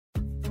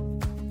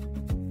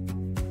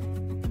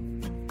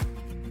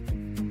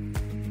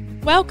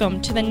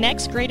Welcome to the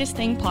Next Greatest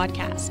Thing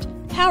podcast,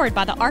 powered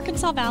by the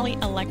Arkansas Valley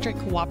Electric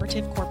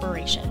Cooperative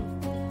Corporation.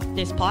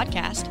 This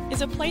podcast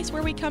is a place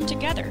where we come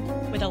together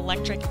with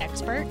electric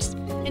experts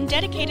and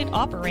dedicated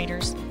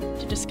operators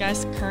to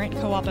discuss current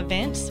co-op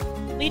events,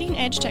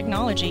 leading-edge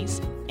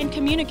technologies, and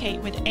communicate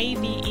with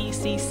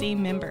AVECC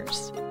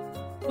members.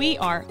 We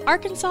are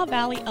Arkansas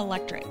Valley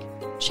Electric,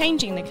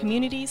 changing the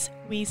communities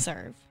we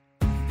serve.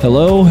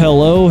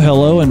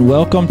 Hello, and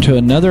welcome to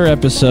another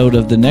episode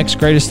of The Next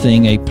Greatest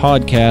Thing, a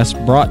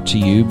podcast brought to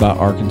you by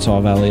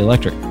Arkansas Valley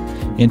Electric.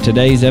 In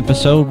today's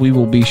episode, we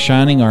will be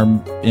shining our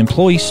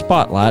employee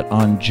spotlight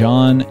on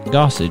John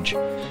Gossage.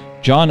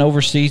 John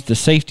oversees the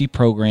safety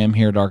program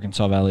here at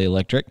Arkansas Valley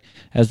Electric.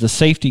 As the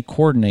safety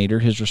coordinator,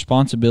 his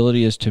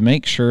responsibility is to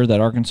make sure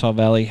that Arkansas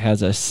Valley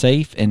has a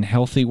safe and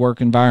healthy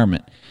work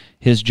environment.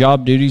 His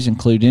job duties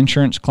include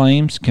insurance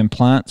claims,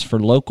 compliance for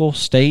local,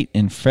 state,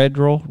 and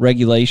federal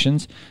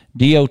regulations,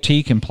 DOT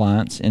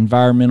compliance,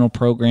 environmental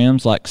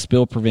programs like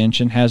spill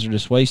prevention,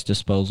 hazardous waste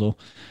disposal,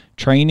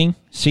 training,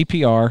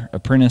 CPR,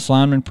 apprentice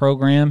lineman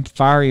program,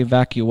 fire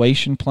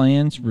evacuation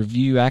plans,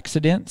 review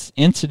accidents,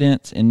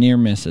 incidents, and near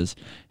misses.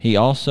 He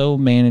also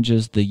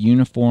manages the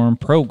uniform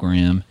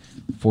program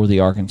for the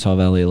Arkansas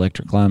Valley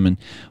Electric linemen.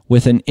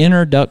 With an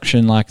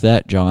introduction like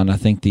that, John, I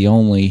think the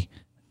only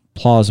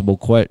plausible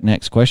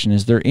next question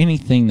is there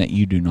anything that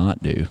you do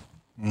not do?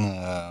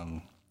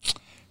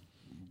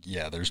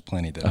 Yeah, there's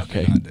plenty that I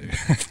do not do.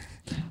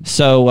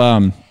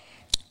 So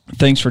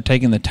thanks for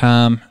taking the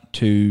time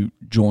to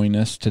join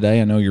us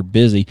today. I know you're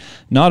busy.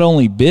 Not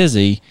only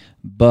busy,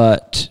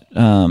 but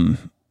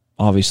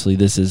obviously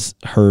this is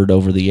heard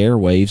over the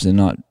airwaves and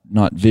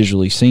not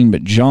visually seen,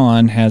 but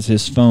John has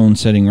his phone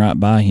sitting right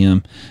by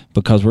him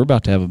because we're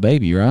about to have a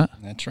baby, right?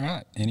 That's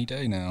right. Any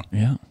day now.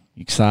 Yeah.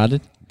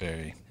 Excited?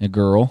 Very. A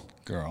girl?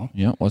 Girl.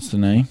 Yeah. What's the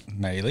name?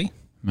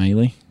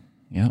 Maylee.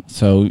 Yeah.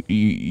 So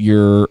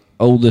your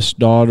oldest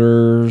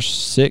daughter's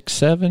 6,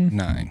 7?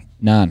 9.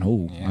 9.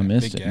 Oh, Yeah, I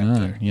missed big it. gap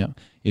 9. there. Yeah.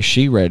 Is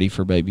she ready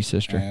for baby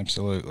sister?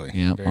 Absolutely.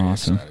 Yeah. Very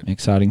Awesome. excited.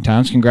 Exciting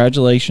times.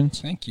 Congratulations.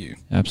 Thank you.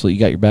 Absolutely. You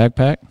got your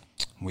backpack?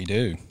 We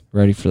do.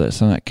 Ready for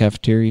some of that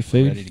cafeteria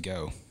food? Ready to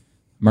go.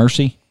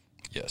 Mercy?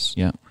 Yes.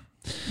 Yeah.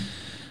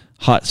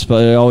 Hot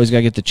spot. Always got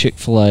to get the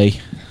Chick-fil-A.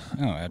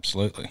 Oh,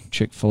 absolutely.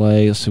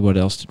 Chick-fil-A. Let's see, what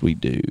else did we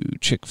do?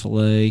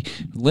 Chick-fil-A.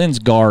 Lynn's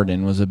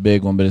Garden was a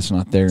big one, but it's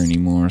not there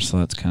anymore, so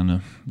that's kind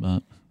of...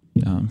 But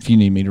if you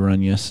need me to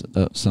run you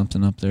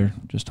something up there,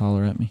 just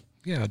holler at me.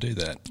 Yeah, I'll do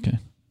that. Okay.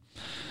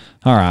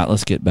 All right,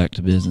 let's get back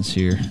to business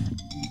here.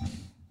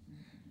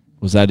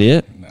 Was that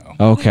it? No.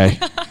 Okay.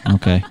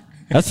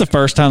 That's the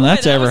first time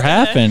that's ever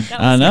happened.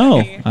 I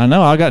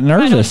know. I got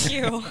nervous.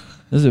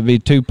 This would be a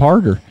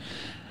two-parter.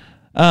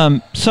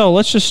 So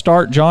let's just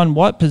start, John.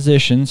 What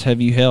positions have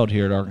you held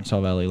here at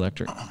Arkansas Valley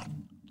Electric?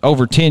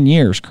 Over 10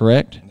 years,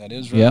 correct? That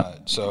is right.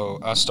 Yep. So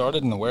I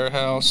started in the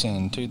warehouse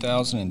in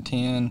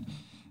 2010,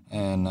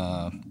 and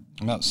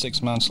about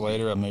 6 months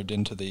later, I moved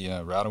into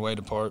the right-of-way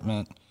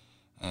department.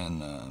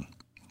 And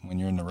when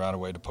you're in the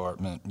right-of-way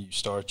department, you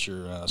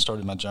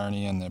started my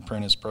journey in the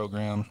apprentice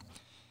program.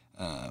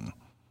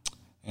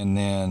 And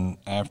then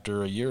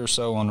after a year or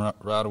so on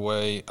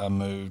right-of-way, I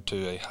moved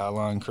to a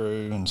highline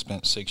crew and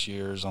spent 6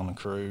 years on the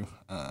crew.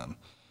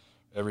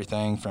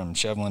 Everything from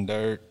shoveling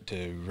dirt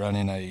to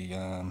running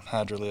a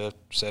hydrolift,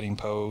 setting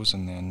poles,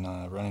 and then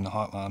running a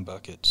hotline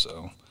bucket.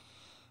 So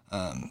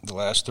the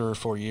last 3 or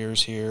 4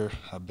 years here,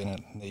 I've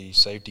been the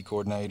safety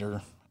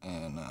coordinator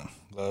and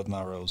love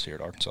my roles here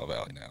at Arkansas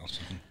Valley now.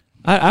 So.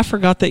 I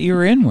forgot that you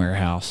were in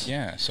warehouse.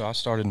 Yeah, so I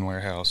started in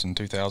warehouse in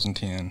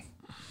 2010.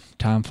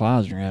 Time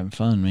flies when you're having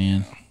fun,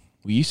 man.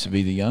 We used to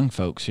be the young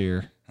folks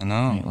here. I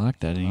know. Ain't like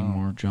that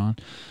anymore, John.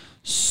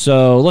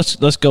 So let's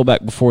go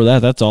back before that.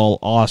 That's all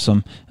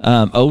awesome.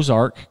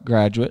 Ozark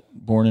graduate,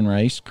 born and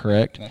raised,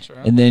 correct? That's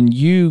right. And then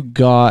you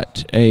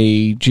got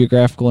a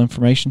geographical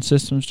information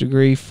systems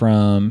degree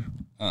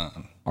from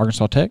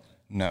Arkansas Tech?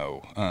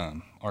 No,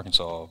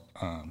 Arkansas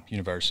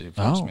University of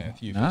Fort Smith.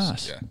 UFAS.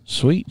 Nice. Yeah.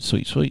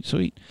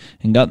 Sweet.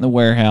 And got in the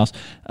warehouse.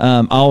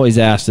 I always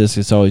ask this.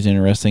 It's always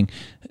interesting.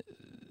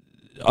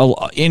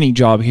 Any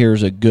job here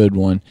is a good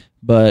one,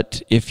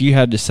 but if you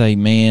had to say,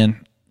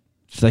 man,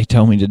 if they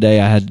told me today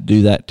I had to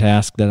do that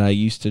task that I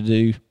used to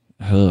do,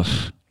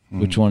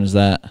 which one is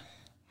that?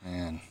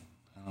 Man,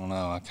 I don't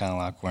know. I kind of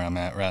like where I'm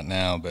at right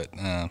now, but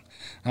I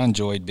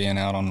enjoyed being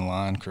out on the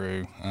line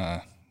crew.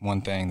 One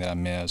thing that I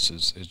miss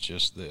is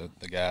just the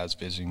guys,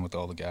 visiting with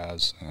all the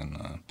guys, and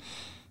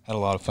had a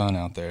lot of fun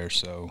out there.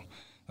 So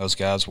those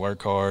guys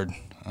work hard.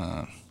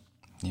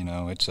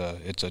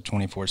 It's a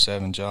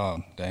 24/7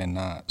 job, day and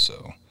night.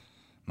 So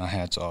my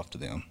hat's off to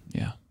them.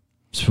 Yeah.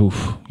 So,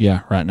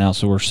 right now.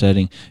 So we're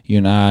setting, you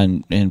and I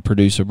and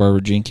producer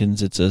Barbara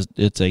Jenkins. It's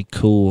a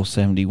cool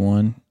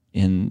 71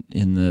 in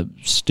the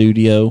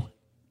studio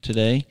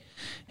today,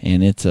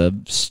 and it's a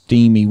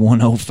steamy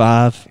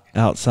 105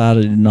 outside.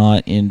 I did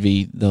not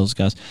envy those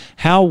guys.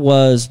 How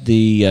was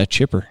the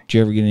chipper? Did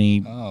you ever get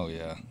any? Oh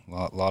yeah,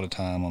 a lot of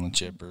time on the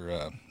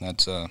chipper.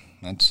 That's a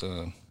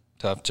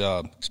tough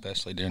job,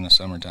 especially during the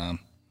summertime.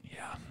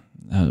 Yeah,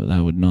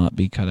 that would not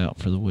be cut out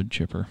for the wood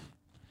chipper.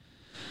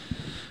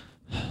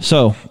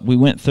 So we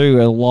went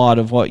through a lot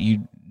of what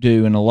you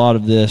do, and a lot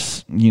of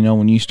this,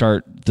 when you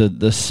start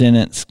the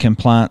sentence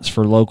compliance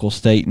for local,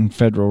 state, and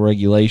federal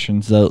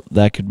regulations,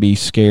 that could be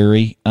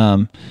scary.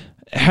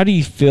 How do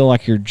you feel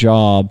like your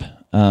job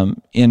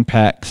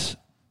impacts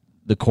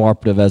the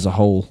cooperative as a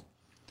whole?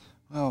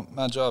 Well,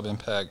 my job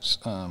impacts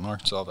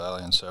Arkansas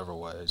Valley in several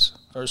ways.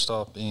 First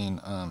off,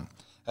 being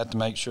have to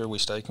make sure we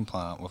stay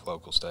compliant with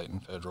local, state,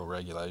 and federal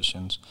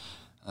regulations.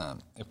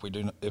 If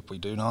we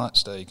do not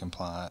stay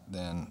compliant,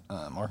 then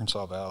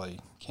Arkansas Valley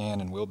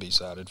can and will be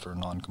cited for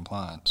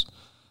non-compliance.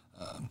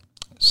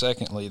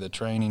 Secondly, the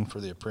training for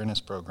the apprentice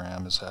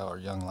program is how our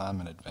young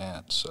linemen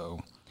advance.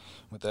 So,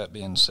 with that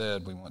being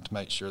said, we want to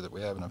make sure that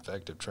we have an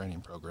effective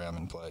training program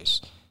in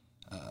place.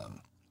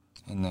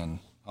 And then,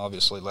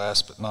 obviously,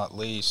 last but not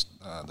least,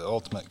 the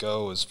ultimate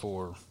goal is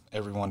for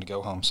everyone to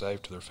go home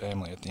safe to their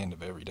family at the end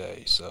of every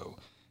day. So,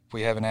 if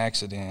we have an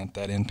accident,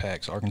 that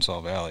impacts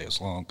Arkansas Valley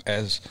as well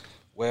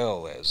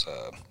as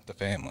the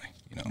family.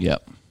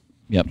 Yep.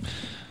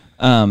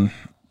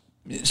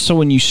 So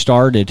when you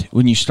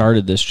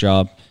started this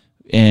job,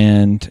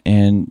 and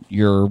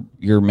your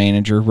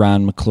manager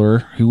Ryan McClure,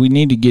 who we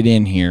need to get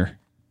in here,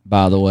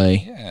 by the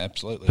way. Yeah,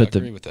 absolutely. Put I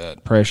agree with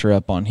that. Pressure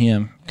up on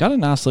him. Got a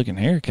nice looking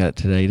haircut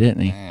today,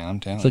 didn't he? Yeah, I'm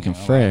telling you. Looking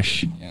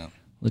fresh. Like yeah.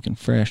 Looking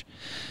fresh.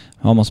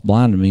 Almost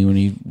blinded me when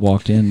he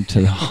walked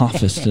into the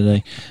office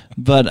today.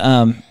 But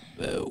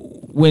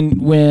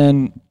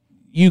when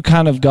you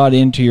kind of got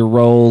into your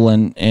role,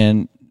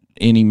 and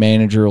any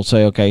manager will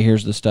say, okay,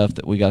 here's the stuff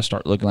that we got to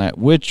start looking at.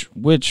 Which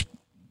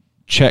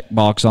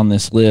checkbox on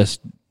this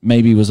list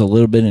maybe was a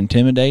little bit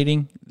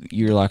intimidating?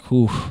 You're like,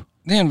 whew.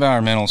 The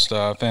environmental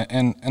stuff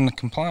and the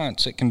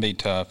compliance, it can be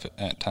tough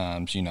at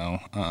times,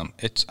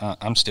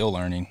 I'm still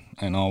learning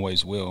and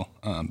always will.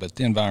 But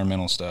the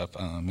environmental stuff,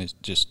 it's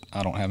just,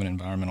 I don't have an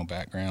environmental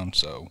background,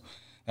 so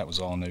that was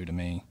all new to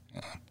me.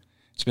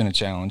 It's been a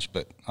challenge,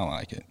 but I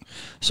like it.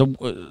 So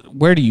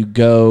where do you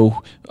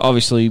go?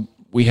 Obviously,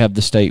 we have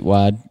the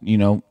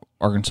statewide,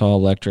 Arkansas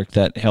Electric,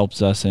 that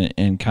helps us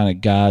and kind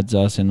of guides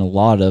us in a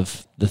lot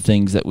of the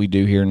things that we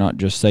do here, not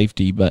just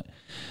safety, but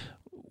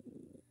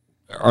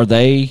are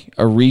they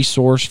a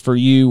resource for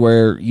you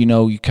where,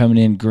 you coming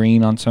in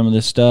green on some of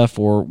this stuff,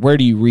 or where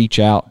do you reach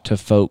out to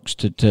folks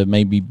to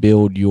maybe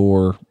build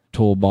your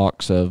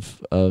toolbox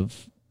of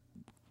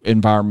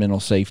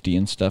environmental safety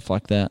and stuff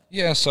like that?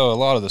 Yeah, so a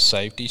lot of the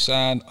safety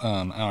side,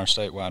 our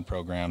statewide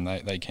program,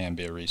 they can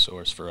be a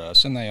resource for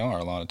us, and they are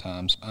a lot of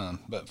times.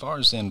 But as far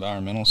as the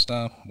environmental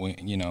stuff, we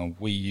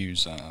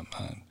use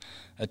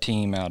a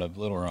team out of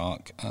Little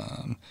Rock,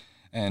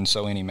 and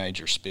so any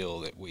major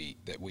spill that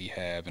we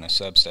have in a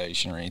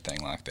substation or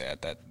anything like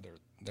that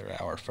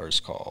they're our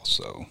first call.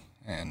 So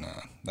and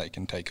they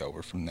can take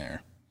over from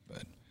there.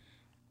 But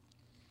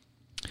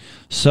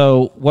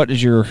so, what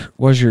does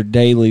your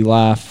daily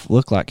life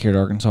look like here at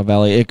Arkansas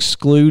Valley,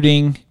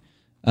 excluding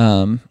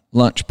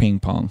lunch ping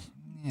pong,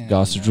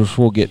 Gossage, which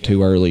we'll get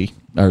to early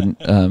or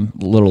a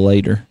little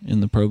later in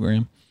the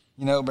program?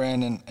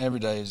 Brandon, every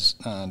day is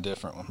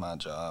different with my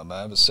job.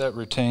 I have a set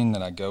routine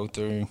that I go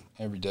through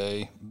every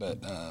day, but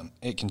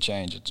it can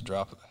change at the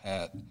drop of a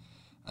hat.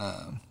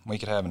 We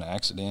could have an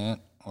accident,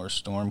 or a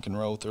storm can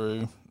roll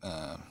through.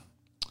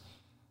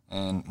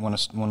 And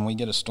when we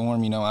get a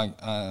storm,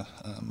 I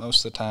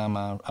most of the time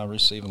I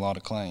receive a lot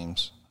of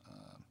claims.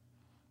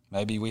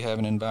 Maybe we have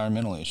an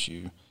environmental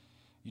issue.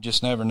 You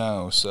just never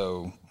know.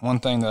 So one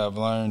thing that I've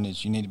learned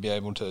is you need to be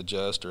able to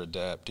adjust or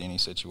adapt to any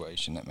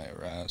situation that may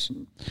arise.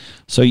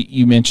 So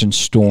you mentioned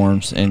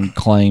storms and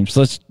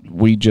claims.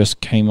 We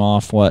just came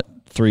off, 4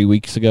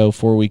 weeks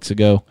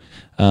ago,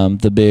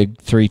 the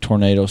big 3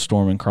 tornado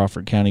storm in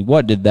Crawford County.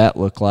 What did that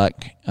look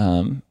like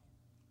on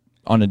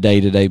a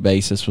day-to-day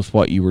basis with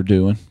what you were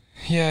doing?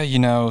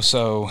 Yeah,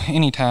 so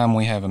anytime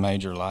we have a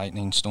major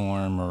lightning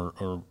storm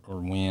or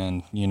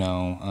wind, we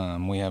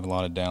have a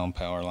lot of down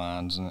power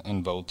lines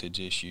and voltage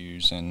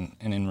issues, and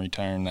in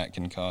return that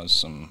can cause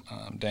some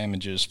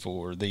damages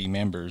for the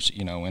members,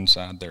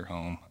 inside their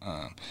home.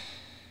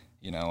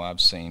 I've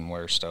seen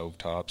where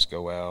stovetops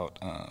go out,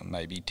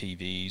 maybe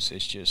TVs.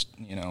 It's just,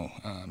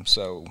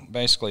 so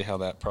basically how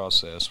that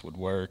process would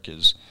work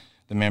is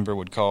the member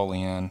would call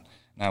in, and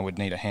I would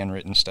need a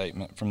handwritten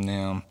statement from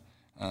them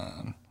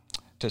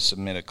to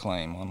submit a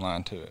claim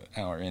online to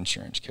our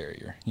insurance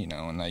carrier,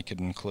 and they could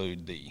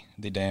include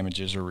the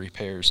damages or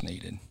repairs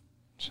needed.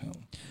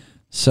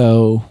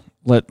 So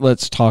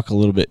let's talk a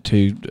little bit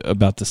too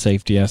about the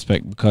safety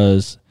aspect,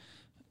 because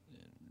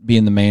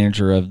being the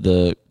manager of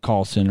the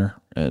call center,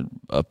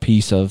 a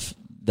piece of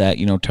that,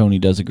 Tony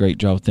does a great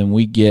job with them.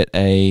 We get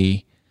not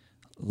a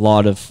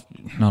lot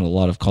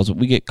of calls, but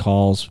we get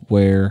calls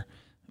where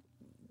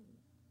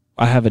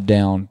I have a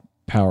down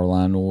power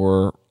line,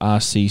 or I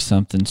see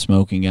something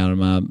smoking out of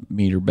my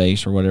meter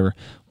base or whatever.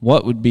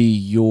 What would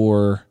be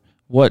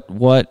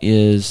what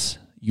is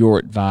your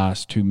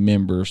advice to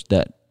members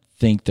that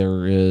think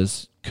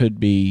could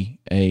be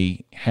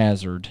a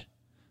hazard,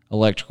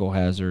 electrical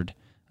hazard,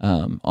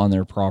 on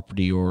their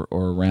property or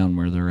around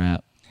where they're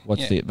at?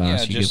 What's the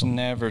advice you give just them?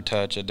 never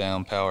touch a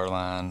down power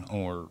line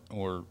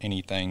or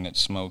anything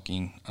that's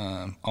smoking.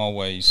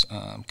 Always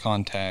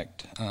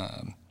contact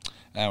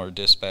our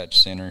dispatch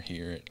center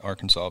here at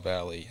Arkansas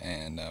Valley,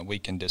 and we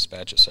can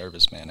dispatch a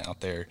serviceman out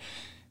there,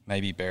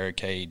 maybe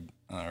barricade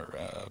or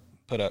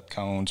put up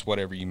cones,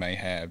 whatever you may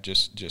have,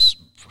 just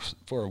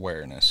for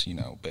awareness,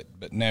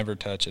 but never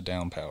touch a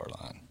down power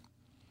line.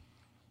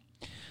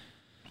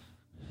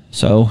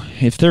 So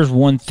if there's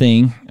one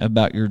thing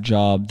about your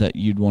job that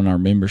you'd want our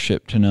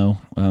membership to know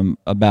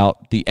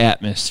about the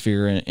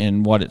atmosphere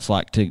and what it's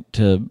like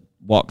to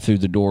walk through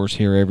the doors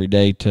here every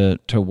day to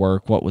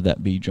work, what would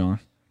that be, John?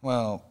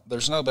 Well,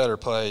 there's no better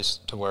place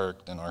to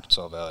work than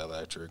Arkansas Valley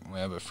Electric. We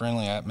have a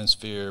friendly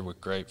atmosphere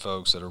with great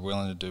folks that are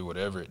willing to do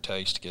whatever it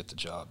takes to get the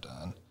job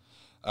done.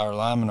 Our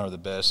linemen are the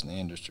best in the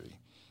industry.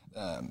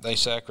 They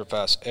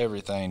sacrifice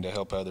everything to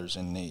help others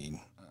in need.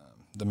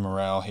 The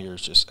morale here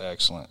is just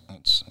excellent.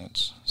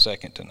 It's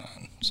second to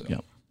none. So.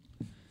 Yep.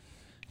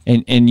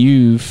 And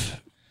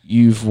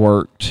you've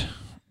worked,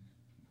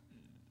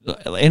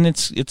 and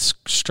it's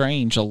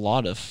strange. A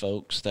lot of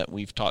folks that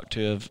we've talked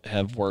to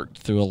have worked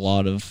through a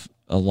lot of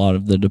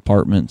the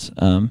departments.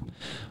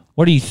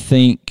 What do you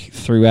think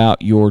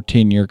throughout your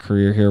 10-year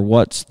career here?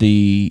 What's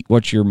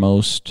your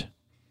most,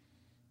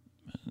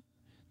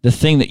 the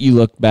thing that you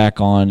look back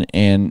on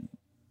and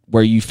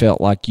where you felt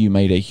like you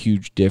made a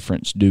huge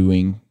difference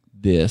doing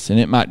this? And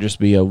it might just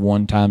be a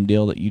one-time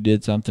deal that you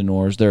did something,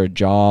 or is there a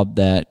job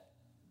that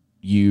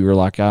you were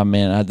like, oh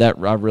man,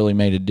 I really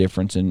made a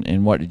difference,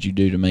 and what did you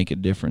do to make a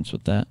difference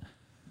with that?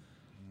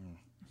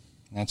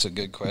 That's a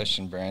good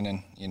question,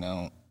 Brandon.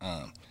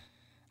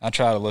 I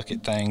try to look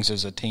at things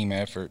as a team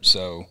effort,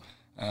 so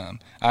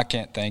I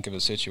can't think of a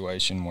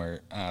situation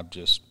where I've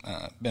just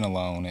been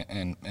alone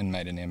and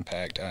made an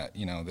impact. I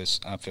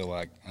feel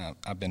like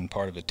I've been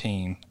part of a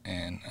team,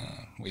 and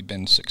we've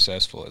been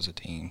successful as a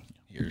team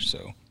here.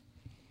 So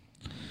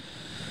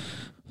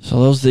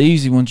those are the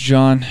easy ones,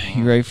 John.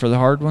 You ready for the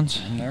hard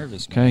ones? I'm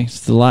nervous. Okay, Man. it's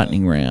the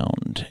lightning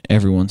round.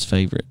 Everyone's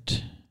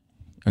favorite.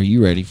 Are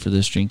you ready for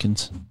this,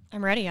 Jenkins?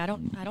 I'm ready. I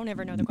don't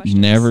ever know the questions.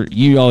 Never.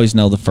 You always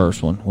know the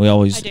first one. We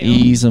always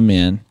ease them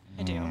in.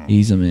 I do.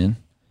 Ease them in.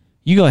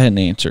 You go ahead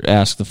and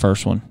ask the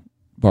first one,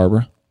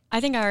 Barbara.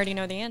 I think I already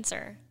know the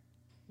answer.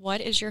 What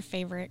is your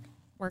favorite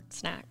work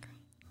snack?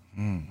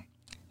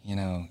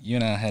 You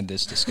and I had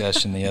this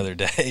discussion the other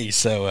day,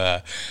 so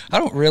I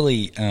don't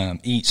really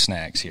eat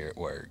snacks here at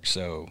work,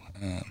 so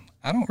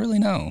I don't really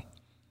know.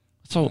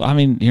 So, I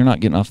mean, you're not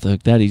getting off the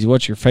hook that easy.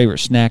 What's your favorite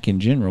snack in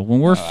general? When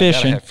we're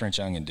fishing. I gotta have French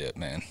onion dip,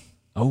 man.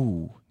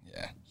 Oh.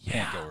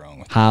 Yeah. Can't go wrong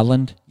with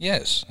Highland? That.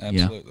 Yes,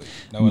 absolutely.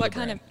 Yeah. No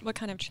What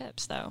kind of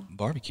chips, though?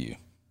 Barbecue.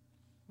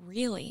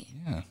 Really?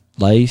 Yeah.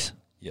 Lay's?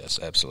 Yes,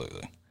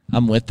 absolutely.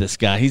 I'm with this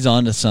guy. He's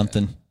on to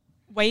something.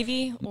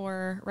 Wavy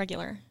or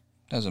regular?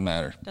 Doesn't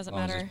matter. Doesn't as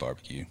long matter. As it's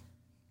barbecue.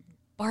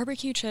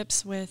 Barbecue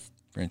chips with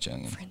French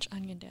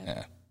onion dip.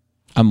 Yeah.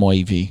 I'm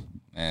wavy.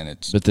 And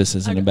but this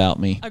isn't about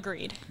me.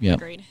 Agreed. Yep.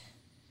 Agreed.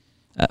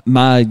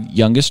 My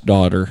youngest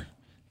daughter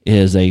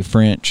is a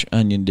French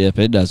onion dip.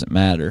 It doesn't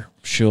matter.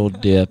 She'll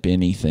dip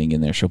anything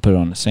in there. She'll put it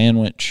on a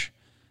sandwich.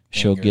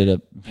 She'll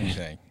get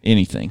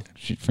anything.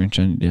 French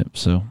onion dip.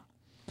 So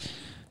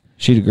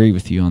she'd agree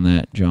with you on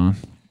that, John.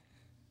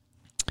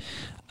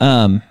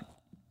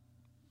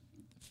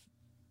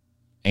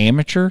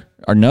 Amateur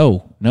or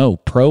no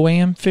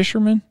pro-am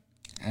fisherman?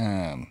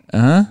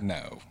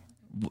 No.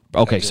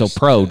 Okay, so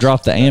pro.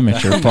 Drop the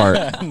amateur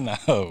part.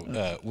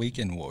 No,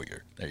 weekend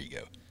warrior. There you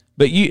go.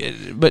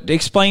 But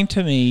explain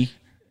to me,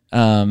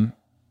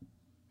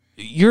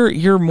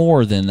 you're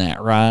more than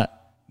that, right?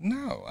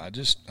 No, I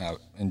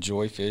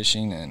enjoy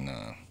fishing and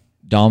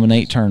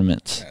dominate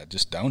tournaments.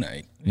 Just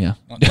donate. Yeah,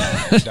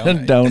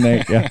 donate.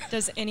 Donate. Yeah.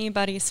 Does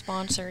anybody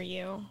sponsor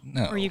you?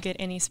 No. Or you get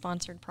any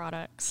sponsored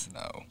products?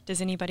 No.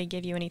 Does anybody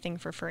give you anything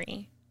for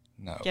free?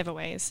 No.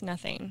 Giveaways?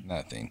 Nothing.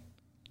 Nothing.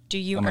 Do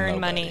you earn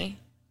money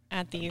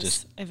at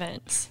these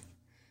events?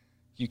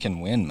 You can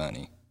win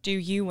money. Do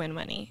you win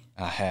money?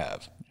 I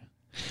have.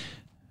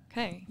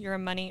 Okay, you're a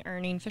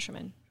money-earning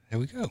fisherman. There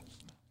we go.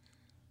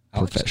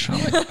 Professional.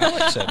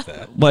 I'll accept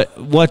that.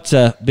 What's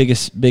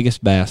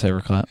biggest bass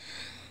ever caught?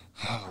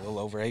 Oh, a little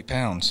over 8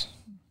 pounds.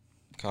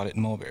 Caught it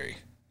in Mulberry.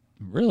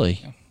 Really?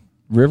 Yeah.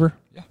 River?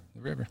 Yeah, the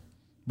river.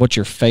 What's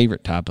your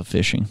favorite type of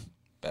fishing?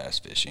 Bass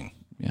fishing.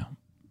 Yeah.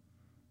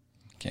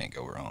 Can't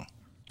go wrong.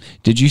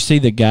 Did you see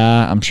the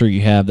guy, I'm sure you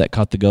have, that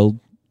caught the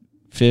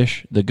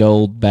goldfish, the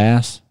gold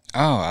bass?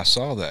 Oh, I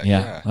saw that.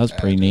 Yeah, that was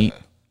pretty neat.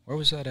 Where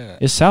was that at?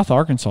 It's South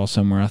Arkansas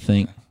somewhere, I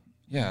think.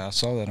 Yeah, I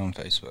saw that on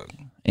Facebook.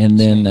 And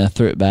then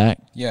threw it back.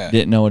 Yeah.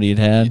 Didn't know what he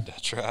had.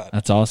 That's right.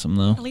 That's awesome,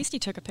 though. At least he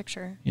took a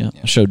picture. Yeah.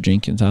 I showed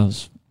Jenkins.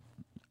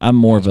 I'm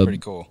more of a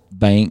cool.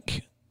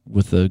 bank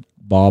with a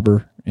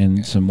bobber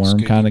and some worm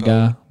kind of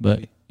guy.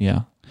 But,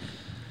 yeah.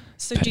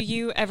 So do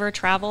you ever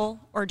travel,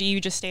 or do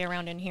you just stay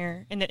around in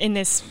here, in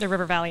the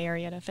River Valley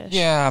area to fish?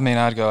 Yeah, I mean,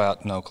 I'd go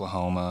out in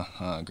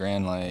Oklahoma,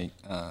 Grand Lake,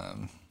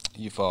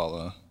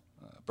 Eufaula,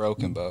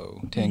 Broken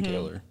Bow, 10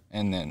 Killer,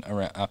 and then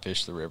I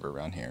fish the river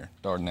around here,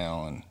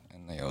 Dardanelle and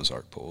in the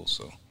Ozark pool.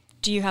 So,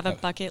 do you have a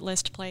bucket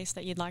list place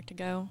that you'd like to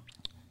go?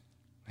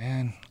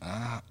 Man,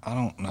 I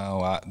don't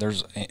know.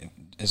 There's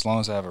as long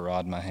as I have a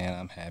rod in my hand,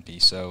 I'm happy.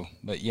 So,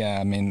 but yeah,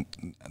 I mean,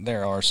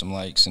 there are some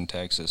lakes in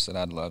Texas that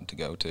I'd love to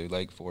go to.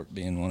 Lake Fork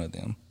being one of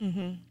them.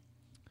 Mm-hmm.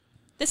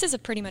 This is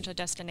pretty much a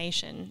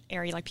destination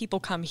area. Like, people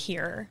come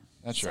here.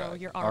 That's so right.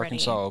 You're already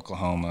Arkansas,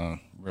 Oklahoma,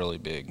 really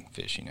big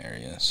fishing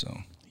area. So,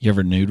 You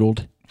ever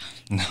noodled?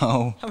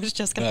 no. I was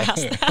just going to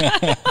ask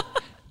that.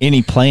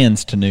 Any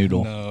plans to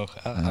noodle? No,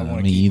 I want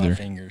to me keep either. my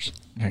fingers.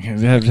 You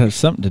have to have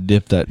something to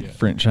dip that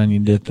French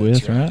onion dip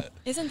with, right?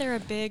 Isn't there a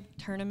big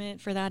tournament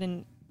for that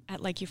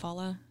at Lake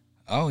Eufaula?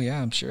 Oh,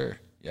 yeah, I'm sure.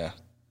 Yeah.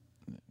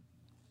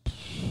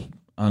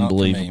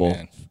 Unbelievable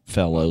man.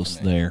 fellows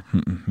there.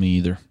 Me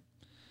either.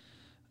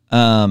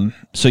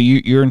 So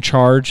you're in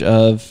charge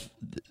of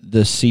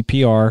the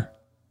CPR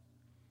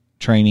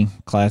training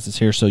classes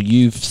here. So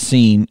you've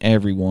seen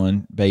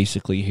everyone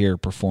basically here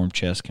perform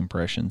chest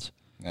compressions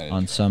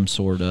on some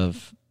sort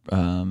of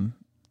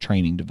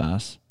training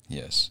device.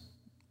 Yes.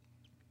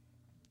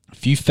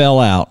 If you fell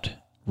out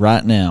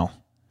right now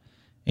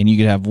and you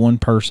could have one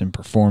person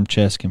perform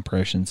chest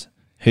compressions,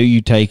 who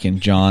you taking,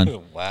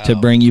 John, Wow. to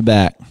bring you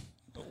back?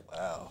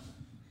 Wow.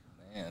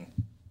 Man.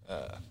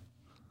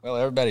 Well,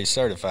 everybody's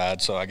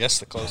certified, so I guess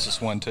the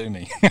closest one to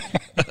me.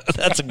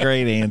 That's a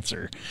great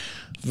answer.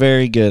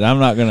 Very good. I'm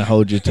not going to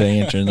hold you to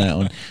answering that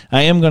one.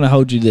 I am going to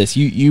hold you to this.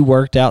 You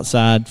worked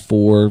outside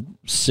for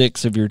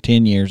 6 of your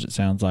 10 years, it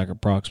sounds like,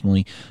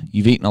 approximately.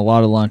 You've eaten a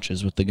lot of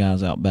lunches with the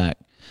guys out back.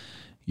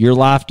 Your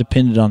life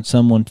depended on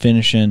someone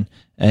finishing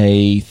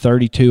a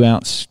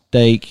 32-ounce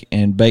steak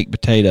and baked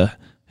potato.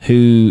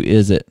 Who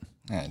is it?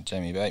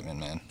 Jamie Bateman,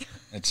 man.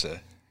 It's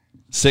a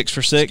 6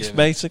 for 6,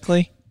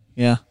 basically?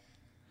 Yeah.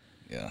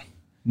 Yeah.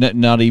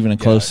 Not even a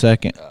close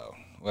second. Oh,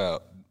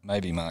 well,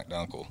 maybe Mike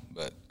Dunkel,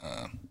 but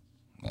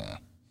yeah,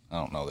 I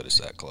don't know that it's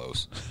that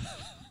close.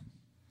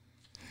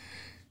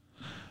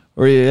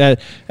 Or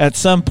at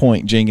some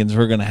point, Jenkins,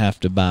 we're going to have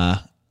to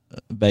buy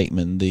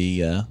Bateman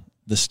the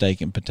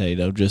steak and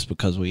potato just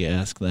because we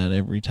ask that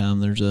every time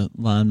there's a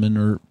lineman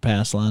or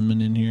past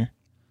lineman in here.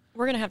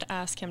 We're going to have to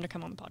ask him to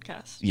come on the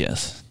podcast.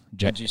 Yes.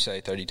 Did you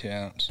say 32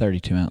 ounce?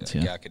 32 ounce,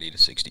 yeah. Guy could eat a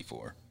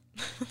 64.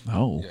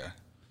 Oh. Yeah.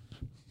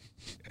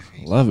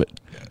 Love it.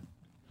 Yeah.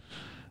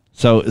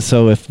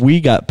 So if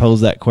we got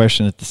posed that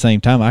question at the same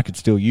time, I could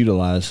still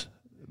utilize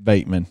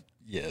Bateman.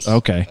 Yes.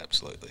 Okay.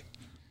 Absolutely.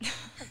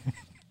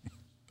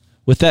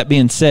 With that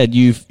being said,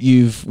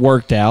 you've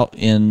worked out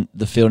in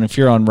the field, and if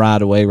you're on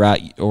right away,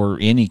 right, or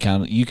any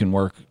kind of, you can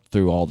work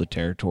through all the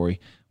territory.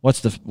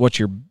 What's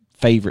your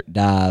favorite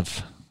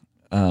dive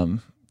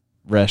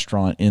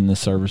restaurant in the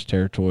service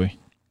territory?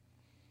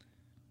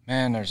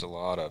 Man, there's a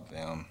lot of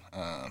them.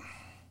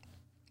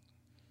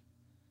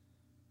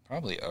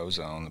 Probably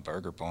Ozone, the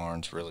Burger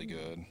Barn's really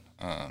good.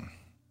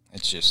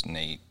 It's just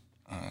neat.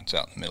 It's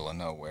out in the middle of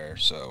nowhere,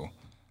 so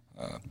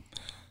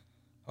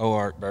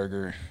Oark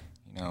Burger,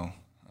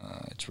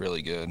 it's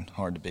really good,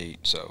 hard to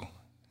beat. So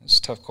it's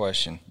a tough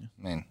question.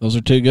 I mean, Those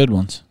are 2 good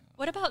ones.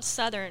 What about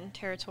Southern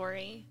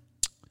Territory?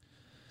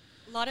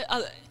 A lot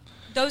of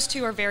those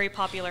 2 are very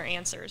popular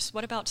answers.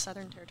 What about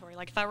Southern Territory?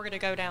 Like, if I were going to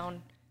go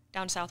down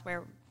south,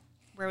 where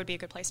would be a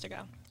good place to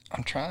go?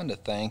 I'm trying to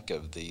think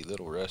of the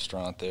little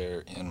restaurant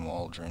there in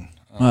Waldron.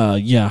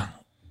 Yeah.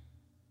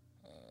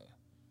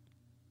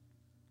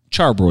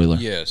 Charbroiler.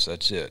 Yes,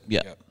 that's it.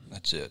 Yeah. Yep,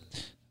 that's it.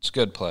 It's a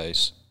good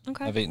place.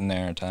 Okay. I've eaten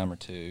there a time or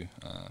 2.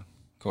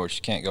 Of course,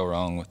 you can't go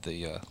wrong with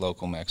the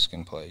local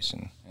Mexican place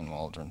in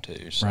Waldron,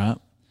 too. So. Right.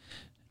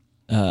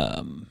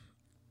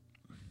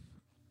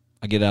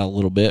 I get out a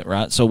little bit,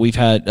 right? So we've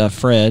had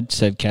Fred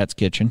said Cat's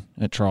Kitchen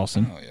at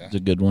Charleston. Oh, yeah. It's a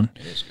good one.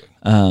 It is good.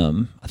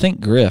 I think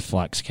Griff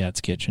likes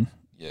Cat's Kitchen.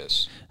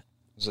 Yes.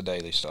 It's a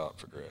daily stop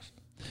for Griff.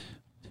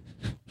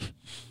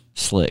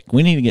 Slick.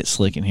 We need to get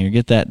Slick in here.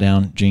 Get that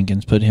down,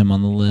 Jenkins. Put him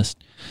on the list.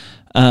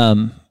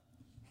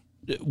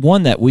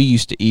 One that we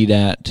used to eat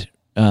at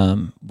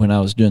when I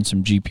was doing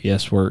some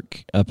GPS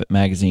work up at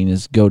Magazine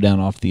is go down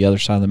off the other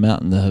side of the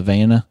mountain, the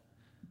Havana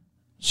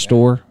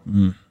store.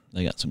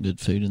 They got some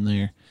good food in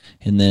there.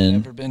 And then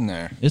Never been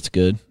there. it's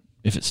good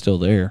if it's still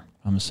there.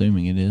 I'm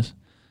assuming it is.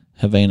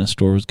 Havana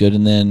store was good.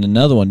 And then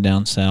another one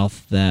down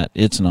south that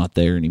it's not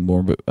there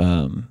anymore, but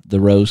the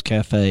Rose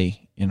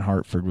Cafe in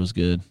Hartford was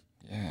good.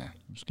 Yeah.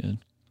 It was good.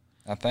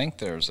 I think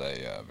there's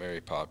a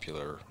very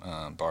popular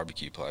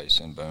barbecue place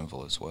in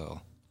Boonville as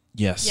well.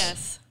 Yes.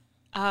 Yes.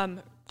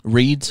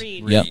 Reed's?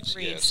 Reed. Yep. Reed's,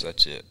 Reed's. yes,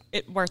 that's it.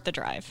 Worth the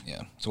drive.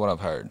 Yeah, that's what I've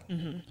heard.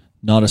 Mm-hmm.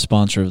 Not a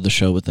sponsor of the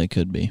show, but they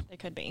could be. They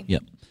could be.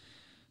 Yep.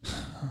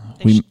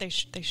 They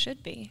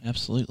should be.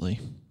 Absolutely.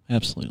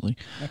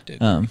 I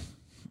did.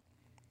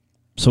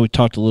 So we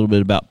talked a little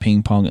bit about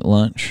ping pong at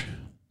lunch.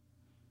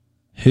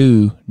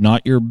 Who,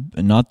 not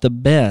the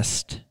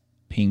best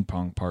ping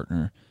pong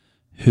partner,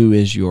 who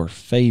is your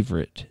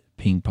favorite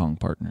ping pong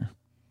partner?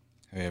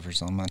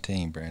 Whoever's on my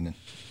team, Brandon,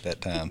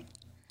 that time.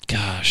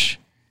 Gosh,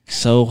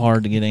 so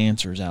hard to get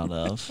answers out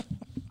of.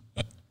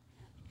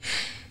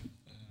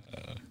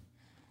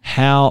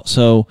 How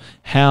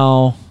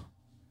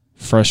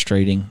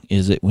frustrating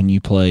is it when you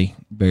play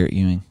Barrett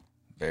Ewing?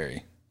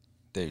 Very.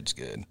 Dude's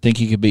good. Think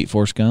he could beat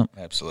Forrest Gump?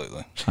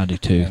 Absolutely. I do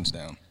too. Hands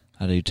down.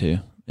 I do too.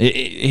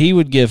 He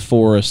would give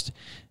Forrest.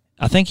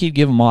 I think he'd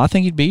give them all. I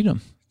think he'd beat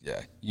them.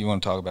 Yeah. You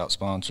want to talk about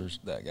sponsors?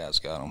 That guy's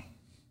got them.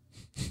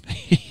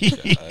 He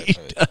does.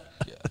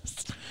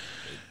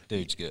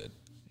 Dude's good.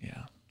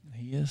 Yeah,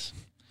 he is.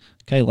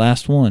 Okay,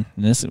 last one.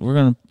 And we're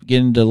going to get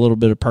into a little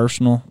bit of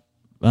personal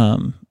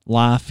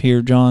life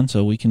here, John,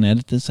 so we can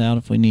edit this out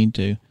if we need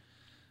to.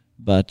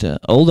 But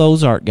old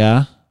Ozark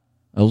guy,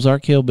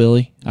 Ozark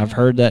hillbilly, I've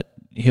heard that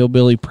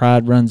hillbilly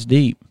pride runs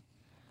deep.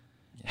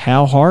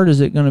 How hard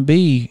is it going to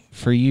be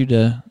for you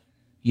to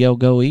yell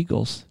 "Go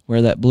Eagles"?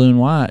 Wear that blue and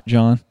white,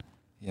 John.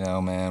 You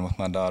know, man, with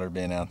my daughter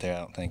being out there, I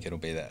don't think it'll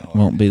be that hard.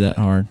 Won't be that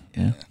hard.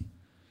 Yeah.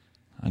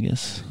 I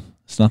guess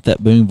it's not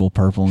that Boonville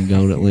purple and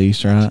gold, at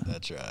least, right?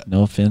 That's right.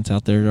 No offense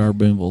out there to our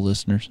Boonville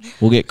listeners.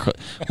 We'll get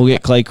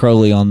Clay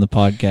Crowley on the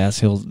podcast.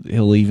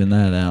 He'll even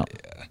that out.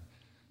 Yeah.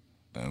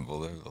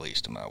 Boonville, they're the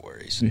least of my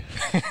worries.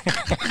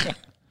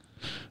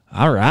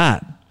 All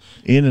right.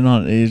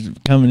 Is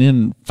coming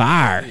in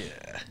fire.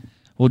 Yeah.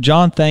 Well,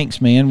 John,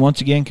 thanks, man. Once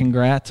again,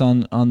 congrats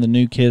on the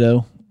new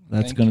kiddo.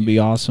 That's going to be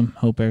awesome.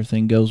 Hope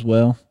everything goes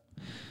well.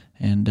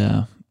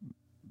 And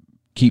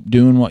keep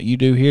doing what you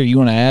do here. You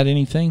want to add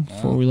anything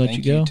before we let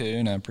you go? Thank you, too,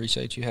 and I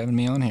appreciate you having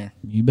me on here.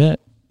 You bet.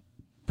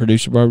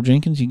 Producer Barbara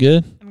Jenkins, you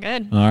good? I'm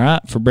good. All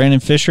right. For Brandon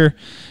Fisher,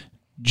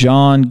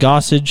 John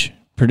Gossage,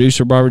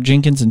 producer Barbara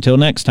Jenkins, until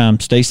next time,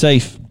 stay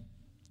safe.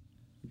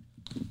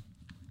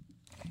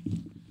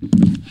 You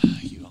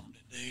owned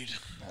it, dude.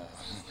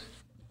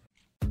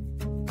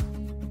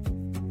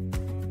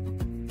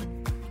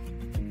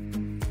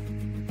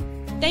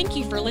 Thank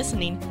you for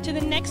listening to The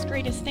Next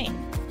Greatest Thing,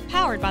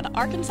 powered by the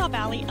Arkansas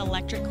Valley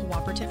Electric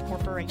Cooperative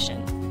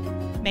Corporation.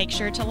 Make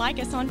sure to like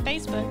us on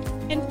Facebook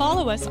and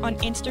follow us on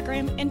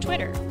Instagram and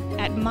Twitter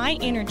at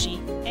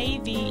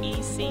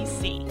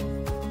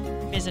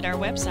MyEnergyAVECC. Visit our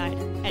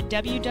website at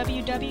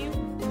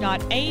www.avecc.com.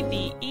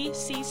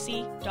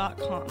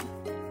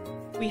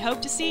 We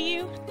hope to see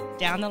you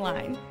down the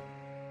line.